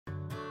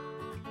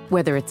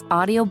Whether it's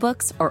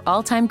audiobooks or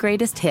all-time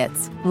greatest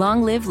hits,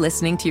 long live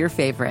listening to your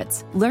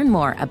favorites. Learn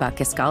more about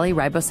Kisqali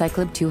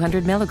Ribociclib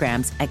 200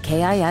 milligrams at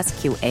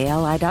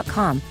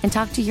KISQALI.com and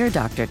talk to your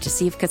doctor to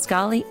see if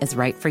Kisqali is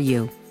right for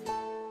you.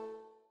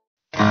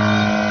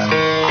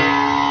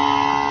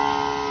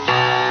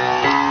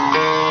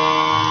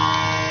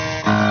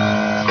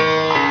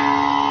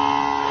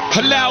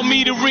 Allow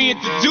me to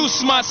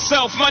reintroduce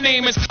myself. My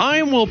name is...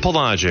 I'm Will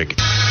Pelagic.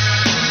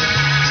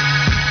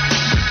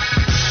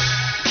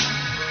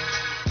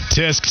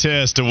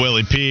 Tisk to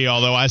Willie P.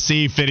 Although I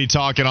see Fitty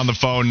talking on the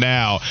phone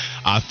now.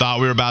 I thought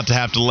we were about to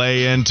have to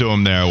lay into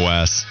him there,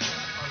 Wes.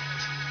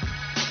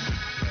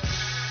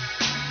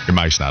 Your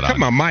mic's not on. Cut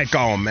my mic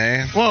on,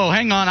 man. Whoa,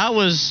 hang on. I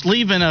was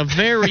leaving a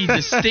very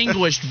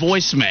distinguished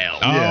voicemail.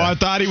 Oh, yeah. I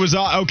thought he was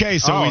on. Okay,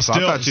 so we still...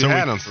 I thought you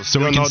had him, so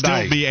we can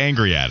still be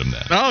angry at him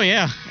then. Oh,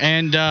 yeah.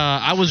 And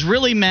I was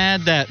really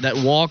mad that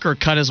Walker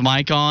cut his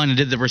mic on and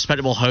did the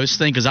respectable host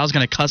thing because I was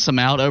going to cuss him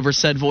out over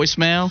said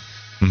voicemail.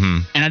 Mm-hmm.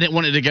 And I didn't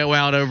want it to go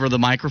out over the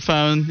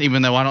microphone,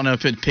 even though I don't know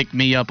if it picked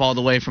me up all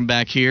the way from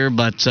back here.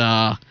 But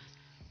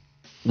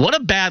what a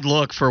bad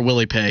look for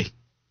Willie P.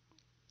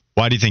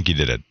 Why do you think he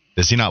did it?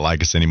 Does he not like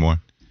us anymore?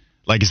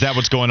 Like, is that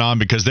what's going on?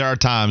 Because there are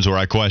times where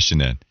I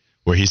question it,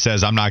 where he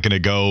says, I'm not going to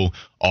go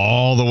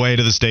all the way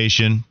to the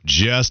station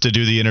just to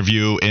do the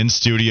interview in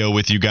studio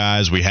with you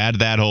guys. We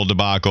had that whole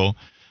debacle.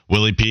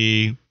 Willie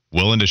P.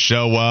 willing to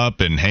show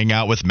up and hang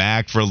out with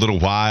Mac for a little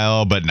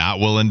while, but not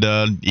willing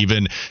to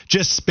even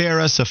just spare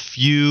us a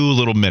few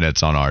little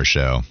minutes on our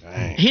show.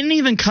 Dang. He didn't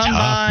even come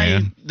by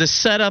the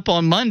setup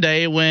on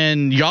Monday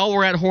when y'all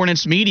were at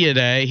Hornets Media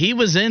Day. He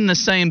was in the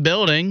same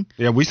building.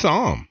 Yeah, we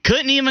saw him.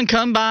 Couldn't even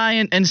come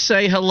by and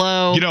say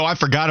hello. You know, I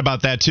forgot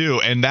about that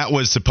too, and that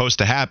was supposed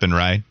to happen,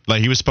 right?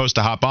 Like, he was supposed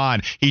to hop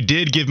on. He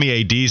did give me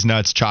a D's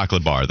Nuts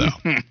chocolate bar, though.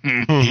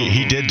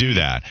 he did do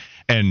that.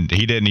 And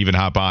he didn't even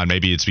hop on.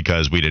 Maybe it's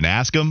because we didn't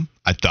ask him.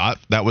 I thought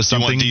that was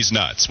something. You want D's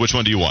Nuts? Which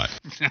one do you want?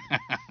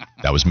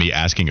 That was me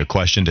asking a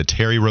question to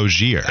Terry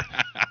Rozier.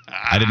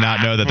 I did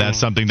not know that that's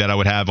something that I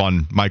would have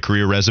on my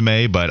career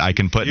resume, but I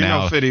can put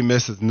now. You know, Fitty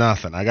misses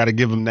nothing. I got to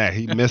give him that.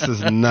 He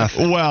misses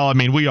nothing. Well, I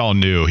mean, we all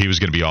knew he was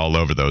going to be all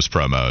over those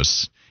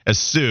promos as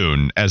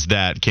soon as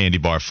that candy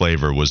bar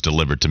flavor was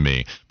delivered to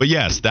me. But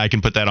yes, I can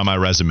put that on my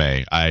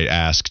resume. I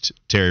asked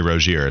Terry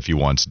Rozier if he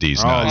wants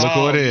D's Nuts. Look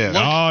what it is.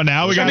 Oh,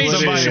 now we got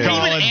somebody should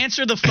calling. we even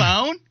answer the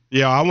phone?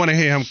 Yeah, I want to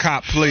hear him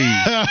cop, please.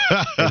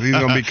 Because he's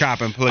going to be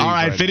copping, please. All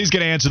right, Fitty's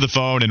going to answer the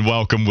phone and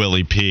welcome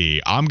Willie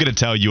P. I'm going to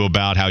tell you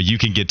about how you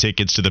can get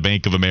tickets to the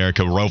Bank of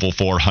America Roval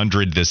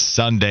 400 this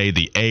Sunday,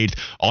 the 8th.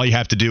 All you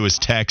have to do is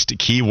text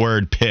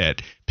keyword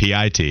PIT,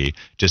 P-I-T.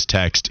 Just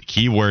text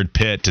keyword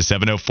PIT to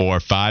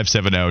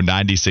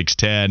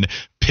 704-570-9610.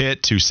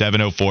 PIT to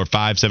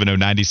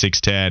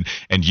 704-570-9610,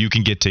 and you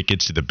can get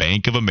tickets to the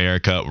Bank of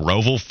America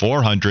Roval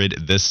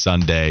 400 this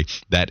Sunday.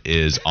 That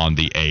is on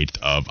the 8th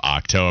of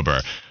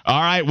October.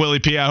 All right, Willie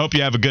P., I hope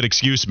you have a good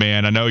excuse,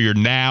 man. I know you're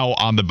now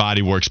on the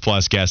Bodyworks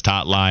Plus guest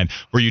hotline.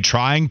 Were you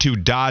trying to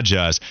dodge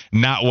us,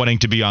 not wanting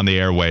to be on the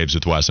airwaves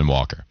with Wes and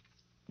Walker?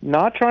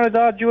 Not trying to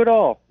dodge you at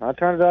all.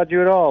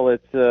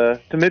 It's a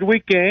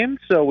midweek game,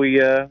 so we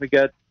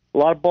got a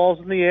lot of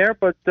balls in the air,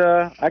 but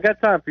I got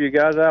time for you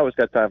guys. I always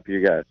got time for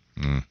you guys.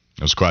 I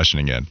was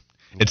questioning it.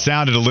 It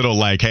sounded a little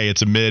like, hey,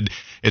 it's a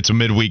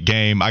midweek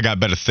game. I got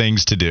better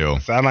things to do.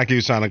 Sound like he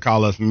was trying to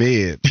call us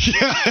mid.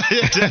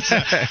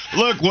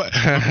 Look,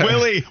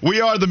 Willie,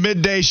 we are the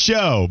midday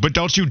show, but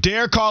don't you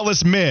dare call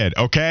us mid,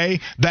 okay?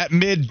 That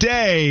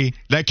midday,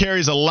 that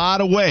carries a lot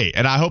of weight,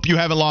 and I hope you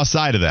haven't lost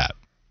sight of that.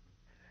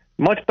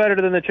 Much better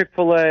than the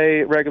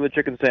Chick-fil-A regular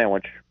chicken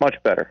sandwich. Much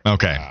better.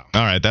 Okay. Wow.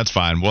 All right. That's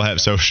fine. We'll have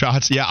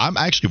shots. Yeah, I'm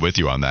actually with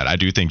you on that. I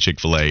do think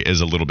Chick-fil-A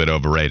is a little bit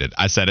overrated.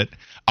 I said it.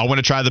 I want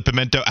to try the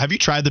pimento. Have you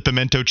tried the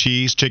pimento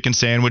cheese chicken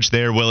sandwich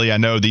there, Willie? I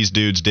know these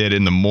dudes did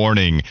in the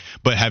morning,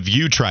 but have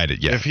you tried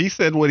it yet? If he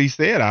said what he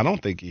said, I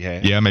don't think he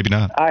has. Yeah, maybe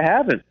not. I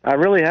haven't. I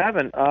really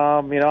haven't.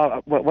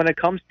 When it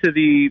comes to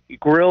the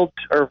grilled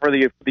or for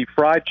the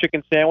fried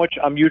chicken sandwich,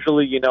 I'm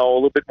usually, a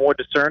little bit more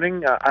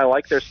discerning. I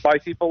like their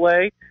spicy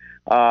filet.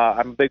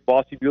 I'm a big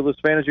Bossy Bueller's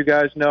fan, as you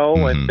guys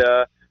know, and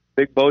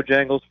big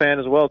Bojangles fan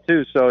as well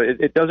too. So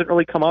it doesn't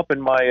really come up in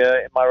my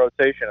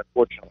rotation,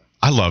 unfortunately.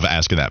 I love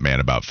asking that man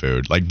about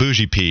food. Like,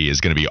 Bougie P is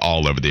going to be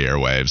all over the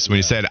airwaves. When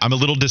he said, I'm a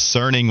little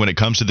discerning when it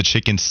comes to the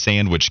chicken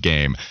sandwich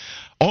game.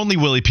 Only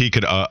Willie P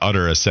could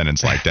utter a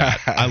sentence like that.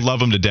 I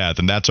love him to death,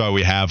 and that's why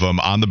we have him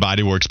on the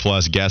Bodyworks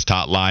Plus guest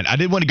hotline. I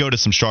did want to go to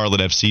some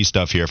Charlotte FC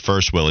stuff here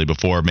first, Willie,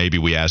 before maybe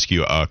we ask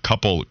you a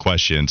couple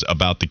questions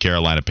about the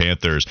Carolina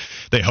Panthers.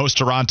 They host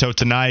Toronto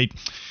tonight.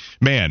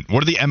 Man,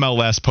 what are the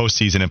MLS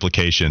postseason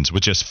implications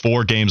with just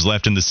 4 games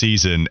left in the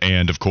season?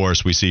 And, of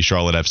course, we see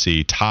Charlotte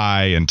FC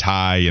tie, and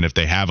if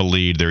they have a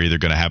lead, they're either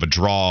going to have a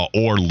draw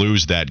or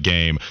lose that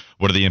game.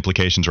 What are the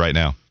implications right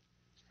now?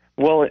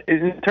 Well,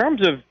 in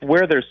terms of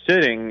where they're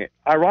sitting,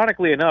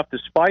 ironically enough,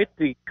 despite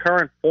the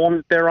current form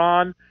that they're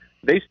on,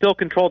 they still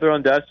control their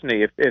own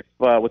destiny. If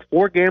with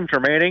 4 games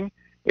remaining,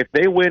 if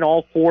they win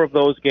all 4 of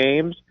those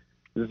games,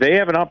 they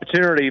have an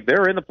opportunity.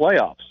 They're in the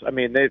playoffs. I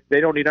mean, they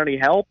don't need any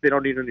help. They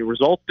don't need any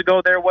results to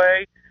go their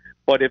way.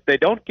 But if they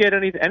don't get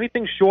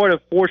anything short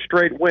of 4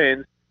 straight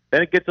wins,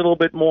 then it gets a little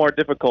bit more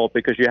difficult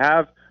because you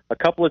have a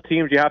couple of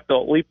teams you have to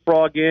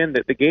leapfrog in.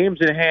 The games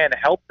in hand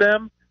help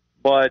them,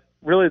 but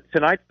really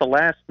tonight's the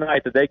last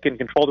night that they can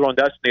control their own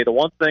destiny. The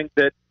one thing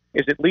that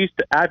is at least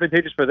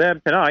advantageous for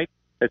them tonight,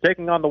 they're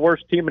taking on the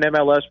worst team in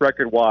MLS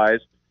record-wise.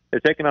 They're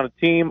taking on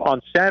a team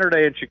on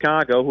Saturday in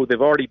Chicago who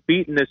they've already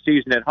beaten this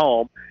season at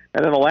home.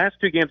 And then the last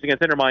 2 games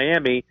against Inter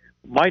Miami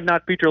might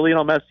not feature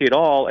Lionel Messi at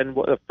all. And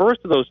the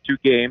first of those 2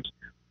 games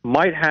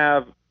might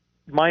have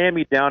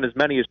Miami down as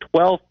many as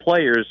 12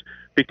 players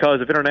because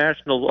of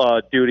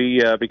international duty,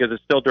 because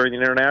it's still during the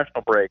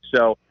international break.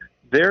 So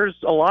there's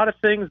a lot of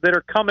things that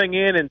are coming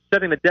in and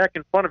setting the deck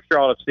in front of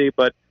Charlotte FC,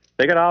 but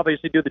they got to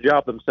obviously do the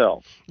job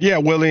themselves. Yeah,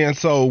 Willie, and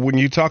so when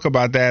you talk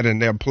about that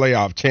and their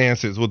playoff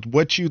chances, with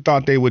what you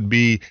thought they would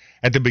be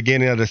at the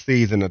beginning of the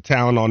season, the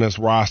talent on this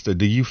roster,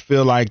 do you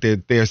feel like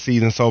that their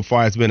season so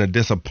far has been a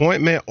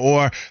disappointment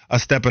or a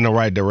step in the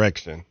right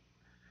direction?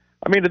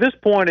 I mean, at this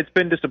point, it's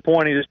been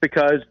disappointing just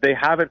because they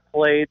haven't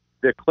played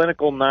the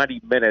clinical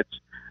 90 minutes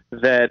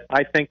that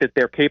I think that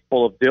they're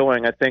capable of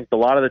doing. I think a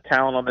lot of the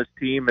talent on this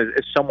team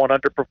is somewhat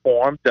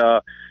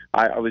underperformed.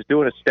 I was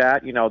doing a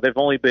stat. You know, they've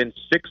only been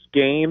 6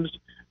 games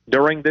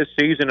during this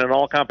season in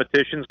all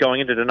competitions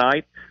going into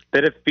tonight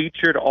that have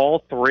featured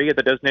all 3 of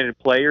the designated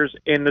players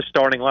in the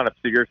starting lineup.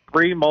 So your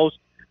 3 most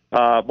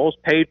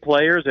paid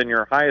players and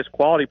your highest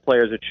quality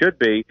players, it should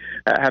be,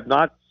 have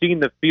not seen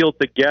the field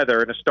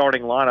together in a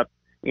starting lineup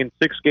in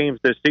 6 games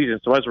this season.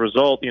 So as a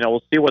result, you know,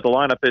 we'll see what the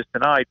lineup is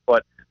tonight,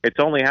 but it's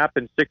only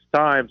happened 6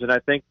 times, and I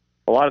think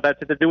a lot of that's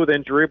had to do with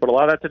injury, but a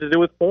lot of that's had to do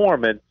with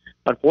form. And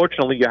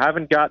unfortunately, you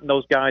haven't gotten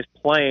those guys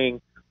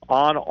playing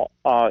on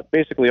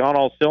basically on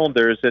all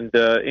cylinders and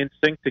in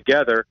sync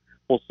together.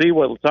 We'll see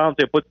what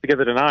Latante puts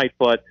together tonight,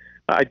 but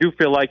I do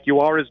feel like you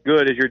are as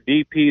good as your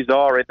DPs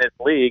are in this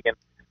league, and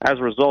as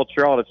a result,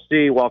 Charlotte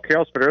FC, while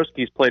Karol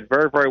Swiderski's played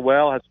very, very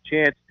well, has a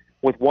chance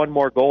with one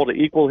more goal to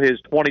equal his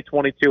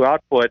 2022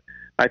 output.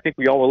 I think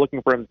we all were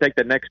looking for him to take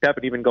that next step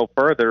and even go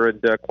further.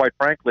 And quite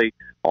frankly,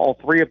 all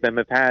 3 of them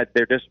have had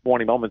their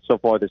disappointing moments so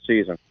far this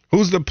season.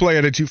 Who's the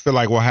player that you feel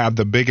like will have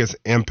the biggest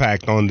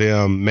impact on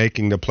them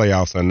making the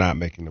playoffs or not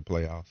making the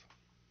playoffs?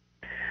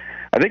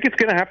 I think it's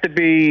going to have to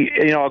be,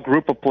 you know, a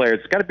group of players.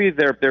 It's got to be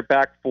their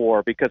back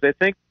 4, because I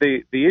think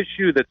the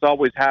issue that's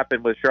always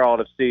happened with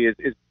Charlotte FC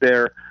is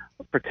their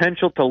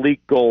potential to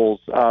leak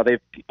goals.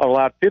 They've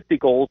allowed 50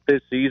 goals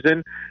this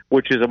season,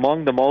 which is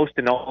among the most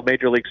in all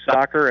Major League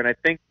Soccer, and I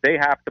think they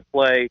have to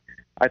play,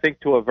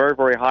 to a very,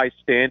 very high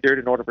standard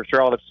in order for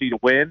Charlotte FC to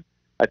win.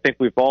 I think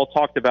we've all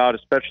talked about,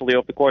 especially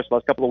over the course of the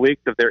last couple of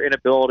weeks, of their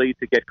inability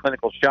to get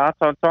clinical shots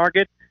on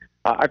target.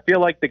 I feel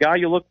like the guy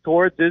you look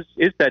towards is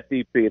that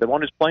DP, the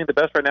one who's playing the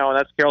best right now, and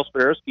that's Karol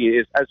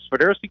Swiderski. As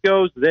Swiderski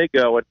goes, they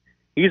go, and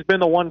he's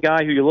been the one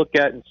guy who you look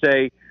at and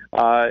say,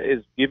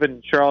 is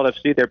giving Charlotte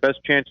FC their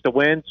best chance to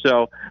win.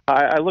 So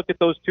I look at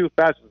those 2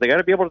 facets. They got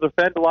to be able to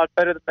defend a lot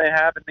better than they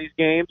have in these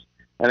games,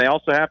 and they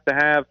also have to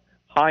have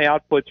high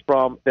outputs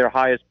from their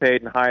highest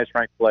paid and highest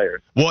ranked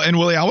players. Well, and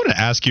Willie, I want to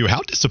ask you,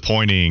 how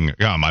disappointing,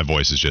 my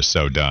voice is just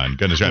so done.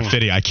 Goodness,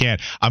 Fitty, I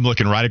can't, I'm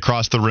looking right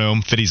across the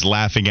room. Fitty's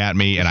laughing at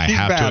me, and I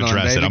have to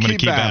address it. I'm going to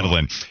keep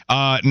battling.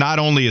 Not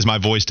only is my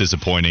voice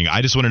disappointing,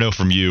 I just want to know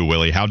from you,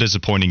 Willie, how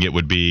disappointing it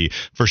would be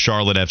for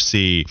Charlotte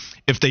FC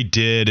if they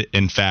did,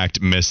 in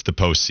fact, miss the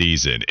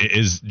postseason.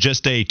 Is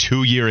just a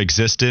 2-year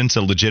existence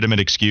a legitimate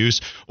excuse,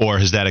 or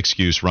has that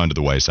excuse run to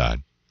the wayside?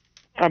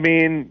 I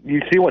mean,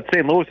 you see what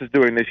St. Louis is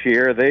doing this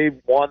year. They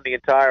won the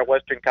entire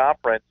Western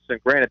Conference,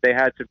 and granted, they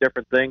had some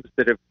different things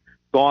that have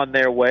gone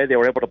their way. They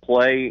were able to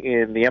play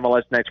in the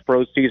MLS Next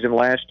Pro season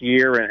last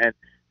year and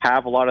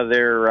have a lot of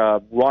their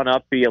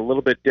run-up be a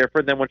little bit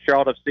different than what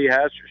Charlotte FC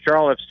has.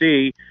 Charlotte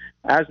FC,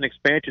 as an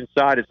expansion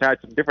side, has had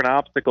some different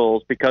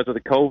obstacles because of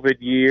the COVID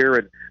year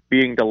and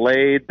being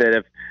delayed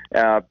that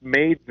have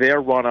made their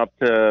run-up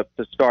to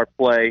start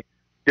play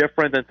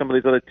different than some of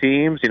these other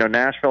teams. You know,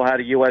 Nashville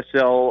had a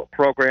USL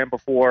program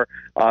before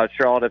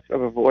Charlotte,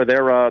 before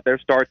their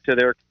start to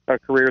their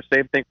career.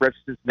 Same thing for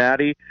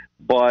Cincinnati.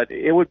 But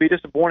it would be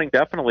disappointing,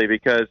 definitely,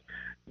 because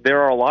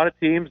there are a lot of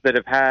teams that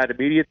have had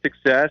immediate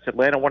success.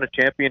 Atlanta won a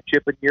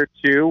championship in year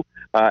 2.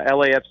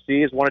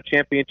 LAFC has won a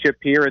championship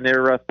here in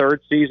their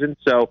 3rd season.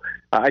 So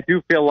I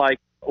do feel like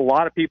a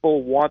lot of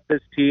people want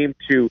this team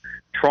to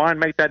try and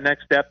make that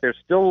next step. They're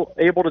still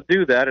able to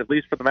do that, at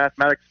least for the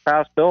mathematics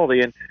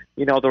possibility. And,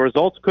 you know, the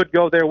results could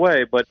go their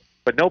way, but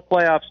no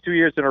playoffs 2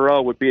 years in a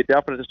row would be a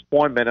definite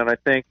disappointment, and I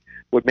think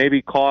would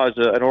maybe cause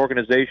an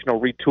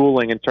organizational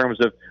retooling in terms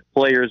of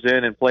players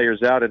in and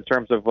players out in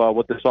terms of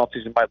what this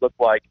offseason might look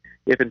like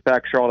if, in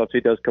fact, Charlotte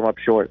FC does come up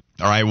short.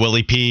 All right,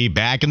 Willie P.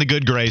 back in the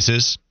good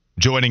graces,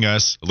 joining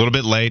us a little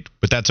bit late,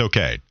 but that's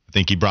okay. I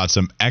think he brought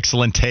some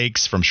excellent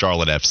takes from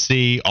Charlotte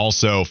FC,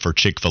 also for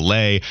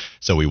Chick-fil-A.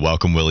 So we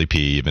welcome Willie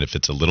P, even if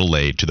it's a little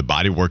late, to the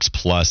Bodyworks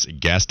Plus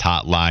guest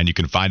hotline. You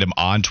can find him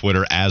on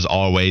Twitter, as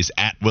always,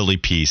 at Willie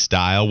P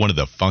Style, one of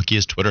the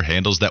funkiest Twitter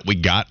handles that we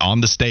got on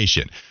the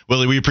station.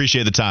 Willie, we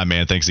appreciate the time,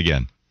 man. Thanks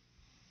again.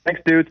 Thanks,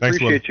 dude. Thanks,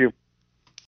 Appreciate you.